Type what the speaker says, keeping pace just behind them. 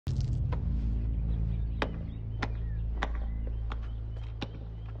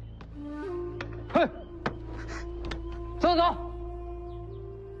嘿，走走。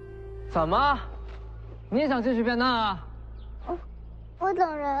怎么？你也想继续变难啊？我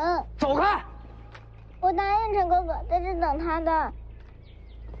等人。走开！我答应陈哥哥在这等他的。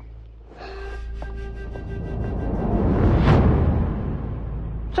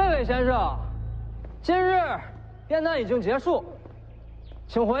这位先生，今日变难已经结束，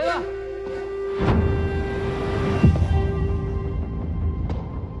请回吧。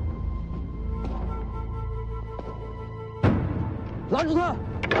拦住他！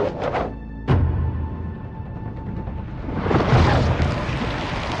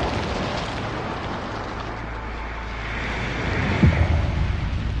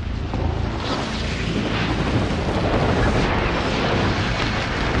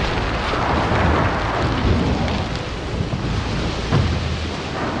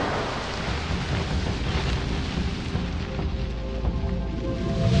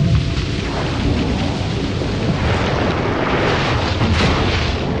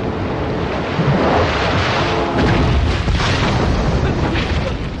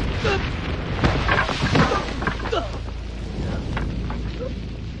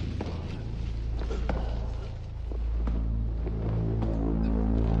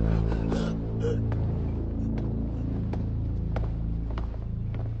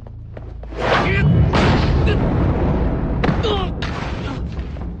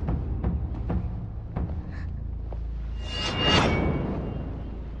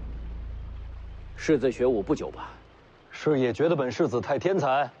世子学武不久吧？是也觉得本世子太天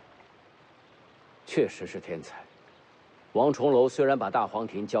才。确实是天才。王重楼虽然把大黄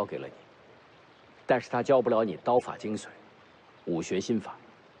庭交给了你，但是他教不了你刀法精髓，武学心法。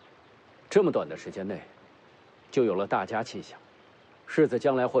这么短的时间内，就有了大家气象。世子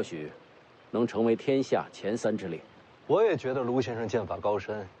将来或许能成为天下前3之列。我也觉得卢先生剑法高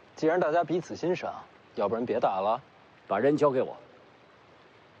深。既然大家彼此欣赏，要不然别打了，把人交给我，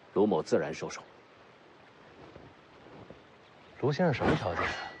卢某自然收手。卢先生什么条件？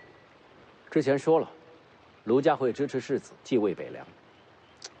之前说了，卢家会支持世子继位北凉。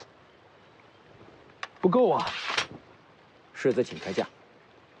不够啊！世子请开价。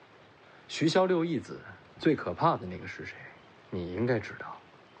徐骁6义子最可怕的那个是谁？你应该知道。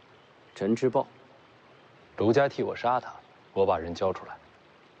陈之豹。卢家替我杀他，我把人交出来。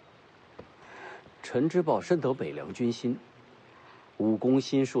陈之豹深得北凉军心，武功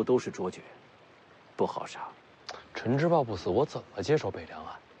心术都是卓绝，不好杀。陈之豹不死，我怎么接手北凉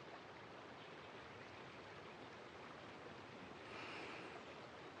啊？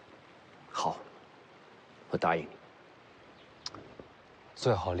好，我答应你。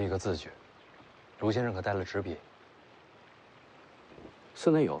最好立个字据。卢先生可带了纸笔？寺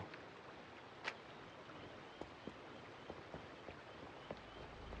内有。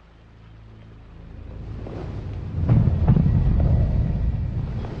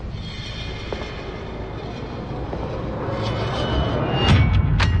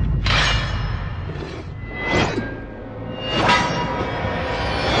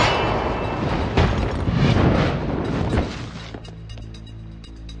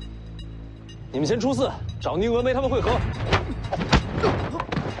你们先出寺，找宁峨眉他们会合。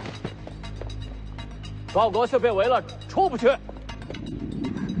高阁寺被围了，出不去。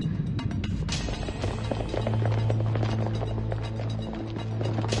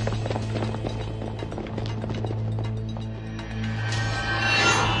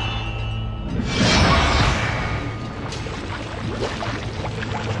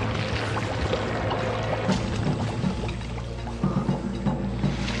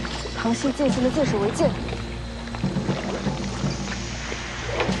唐熙进行的箭手为箭。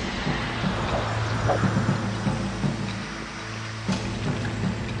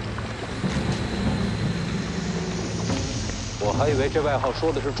我还以为这外号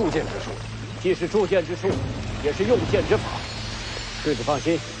说的是铸剑之术，既是铸剑之术，也是用剑之法。世子放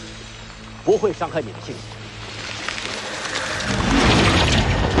心，不会伤害你的性命。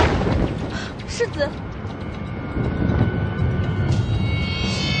世子。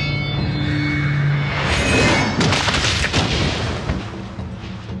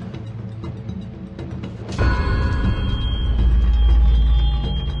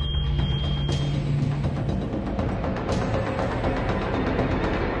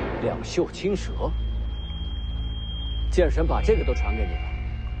绣青蛇，剑神把这个都传给你了，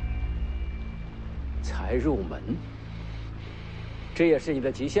才入门，这也是你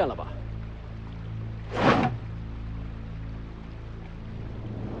的极限了吧？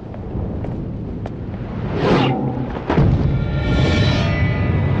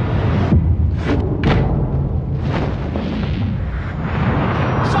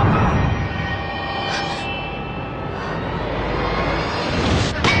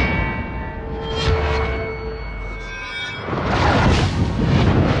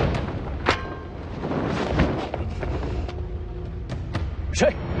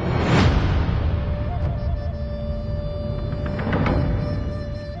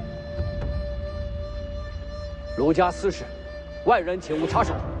奴家私事，外人请勿插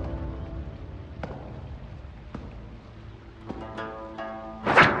手。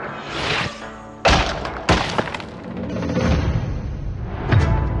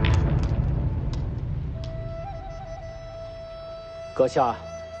阁下，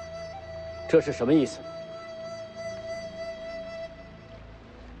这是什么意思？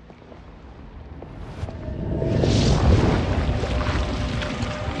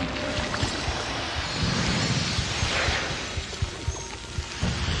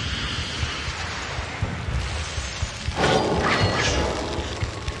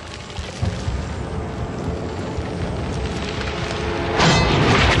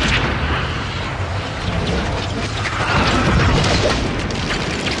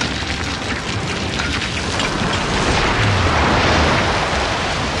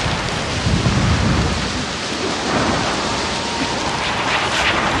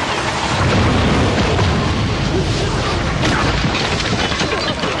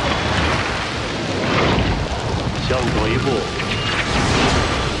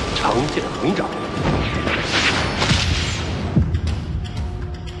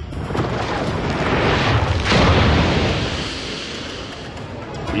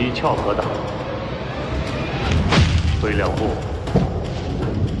一翘可挡，退两步，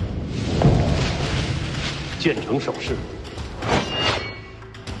剑成手势。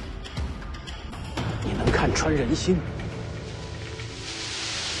你能看穿人心？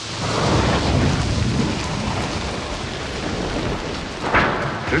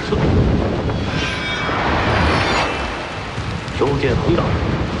直刺，收剑横挡。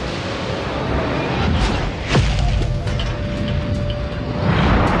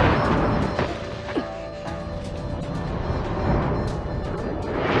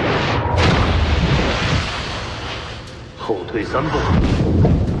 后退3步，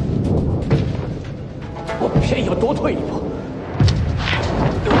我偏要多退1步。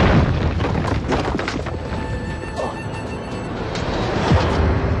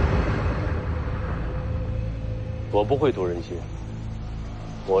我不会读人心，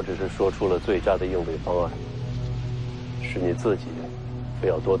我只是说出了最佳的应对方案，是你自己非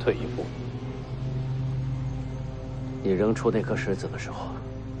要多退1步。你扔出那颗石子的时候，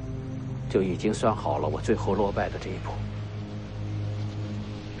就已经算好了我最后落败的这一步。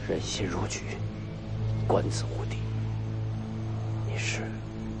 人心如炬，官子无敌。你是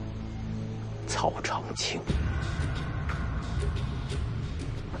曹长青。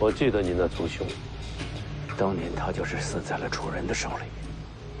我记得你那族兄，当年他就是死在了楚人的手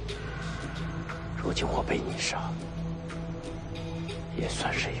里。如今我被你杀，也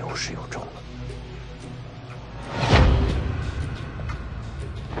算是有始有终了。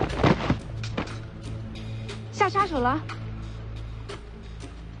下杀手了。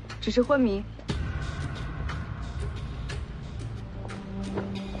 只是昏迷。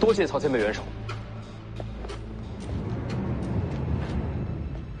多谢曹前辈援手。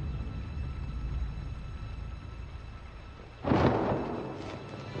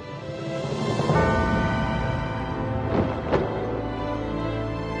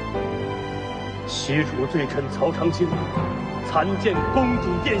西楚罪臣曹长青，参见公主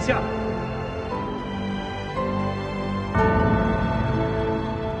殿下。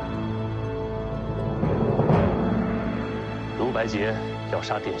 白洁要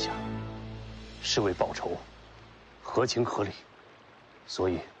杀殿下，是为报仇，合情合理，所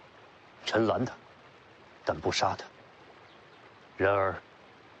以臣拦他，但不杀他。然而，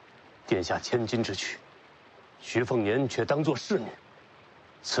殿下千金之躯，徐凤年却当作侍女，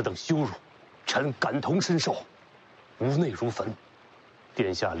此等羞辱，臣感同身受，无内如焚。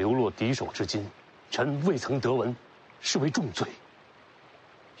殿下流落敌手至今，臣未曾得闻，是为重罪。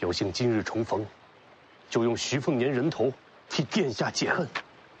有幸今日重逢，就用徐凤年人头。 替殿下解恨。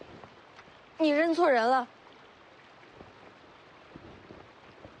你认错人了。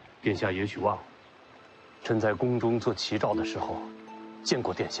殿下也许忘了，臣在宫中做旗照的时候，见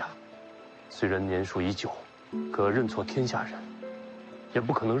过殿下。虽然年数已久，可认错天下人，也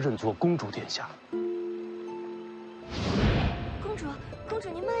不可能认错公主殿下。公主，公主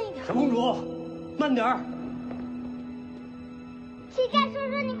您慢一点。小公主，慢点儿。欺诈叔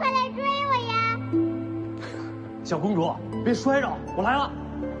叔，你快来追我呀！ 小公主，别摔着，我来了。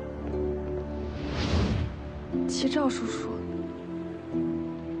齐兆叔叔，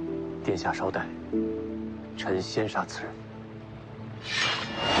殿下稍待，臣先杀此人。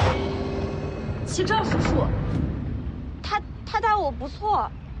齐兆叔叔，他待我不错。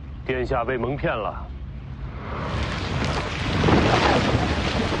殿下被蒙骗了。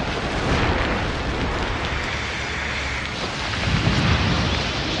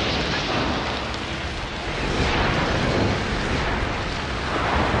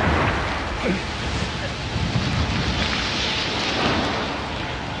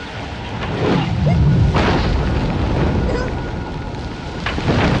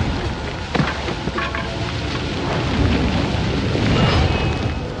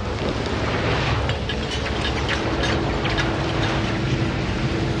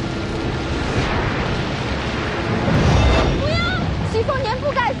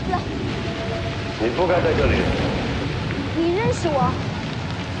该在这里。你认识我？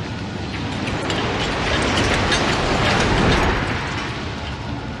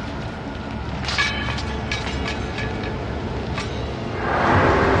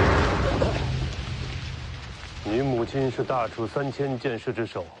你母亲是大楚3000剑士之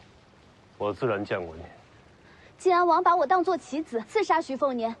首，我自然见过你。晋安王把我当作棋子，刺杀徐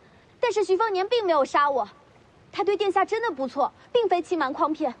凤年，但是徐凤年并没有杀我，他对殿下真的不错，并非欺瞒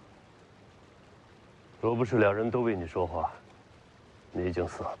诓骗。若不是两人都为你说话，你已经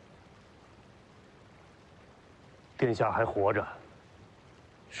死了。殿下还活着，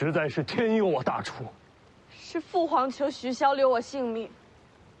实在是天佑我大楚。是父皇求徐骁留我性命。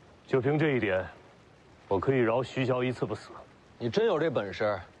就凭这一点，我可以饶徐骁一次不死。你真有这本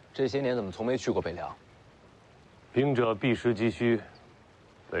事，这些年怎么从没去过北凉？兵者必时急需，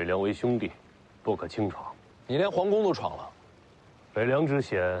北凉为兄弟，不可轻闯。你连皇宫都闯了，北凉之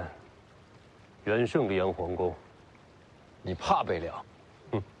险，远胜离阳皇宫。你怕北凉？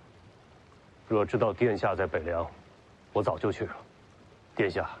若知道殿下在北凉，我早就去了。殿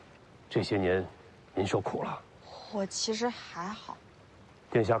下，这些年您受苦了。我其实还好。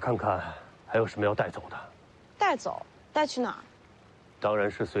殿下看看还有什么要带走的？带走？带去哪儿？当然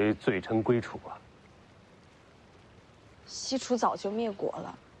是随罪臣归楚了。西楚早就灭国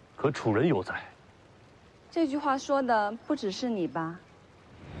了，可楚人犹在。这句话说的不只是你吧？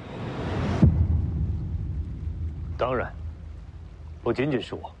当然，不仅仅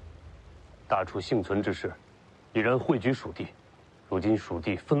是我。大楚幸存之事，已然汇聚蜀地。如今蜀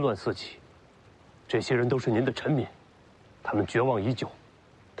地纷乱四起，这些人都是您的臣民，他们绝望已久，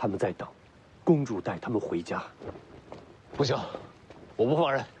他们在等公主带他们回家。不行，我不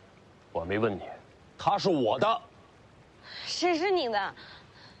放人。我没问你，他是我的。谁是你的？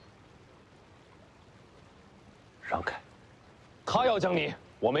让开！他要将你，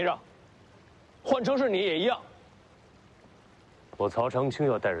我没让。换成是你也一样。我曹长青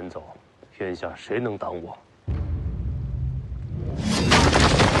要带人走，天下谁能挡我？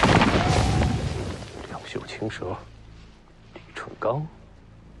两袖青蛇，李淳刚。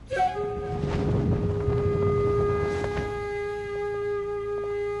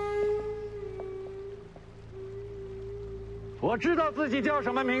我知道自己叫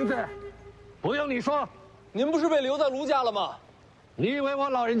什么名字，不用你说。您不是被留在卢家了吗？你以为我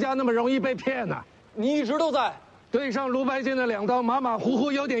老人家那么容易被骗呢？你一直都在。对上卢白金的2刀，马马虎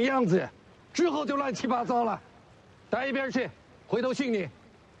虎有点样子，之后就乱七八糟了。带一边去，回头训你。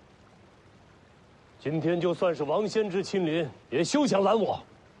今天就算是王先知亲临，也休想拦我。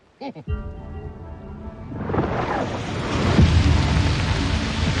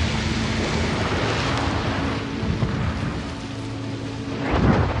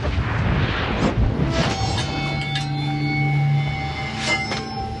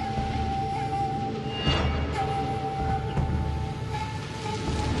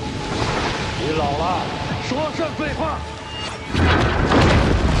你老了，说这废话。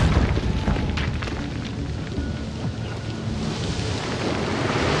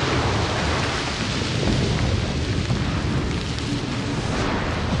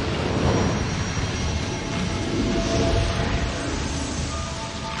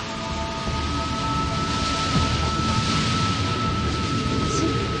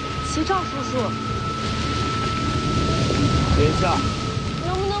齐赵叔叔，殿下，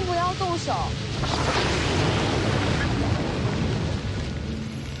能不能不要动手？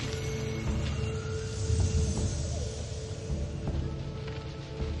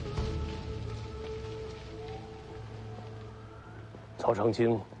曹长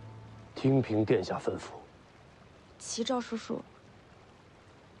青，听凭殿下吩咐。齐赵叔叔，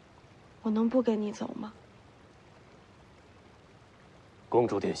我能不跟你走吗？公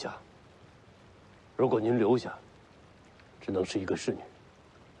主殿下，如果您留下，只能是一个侍女。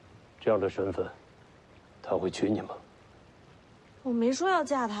这样的身份，他会娶你吗？我没说要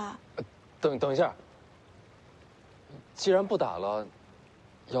嫁他。等一下，既然不打了，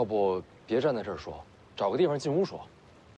要不别站在这儿说，找个地方进屋说。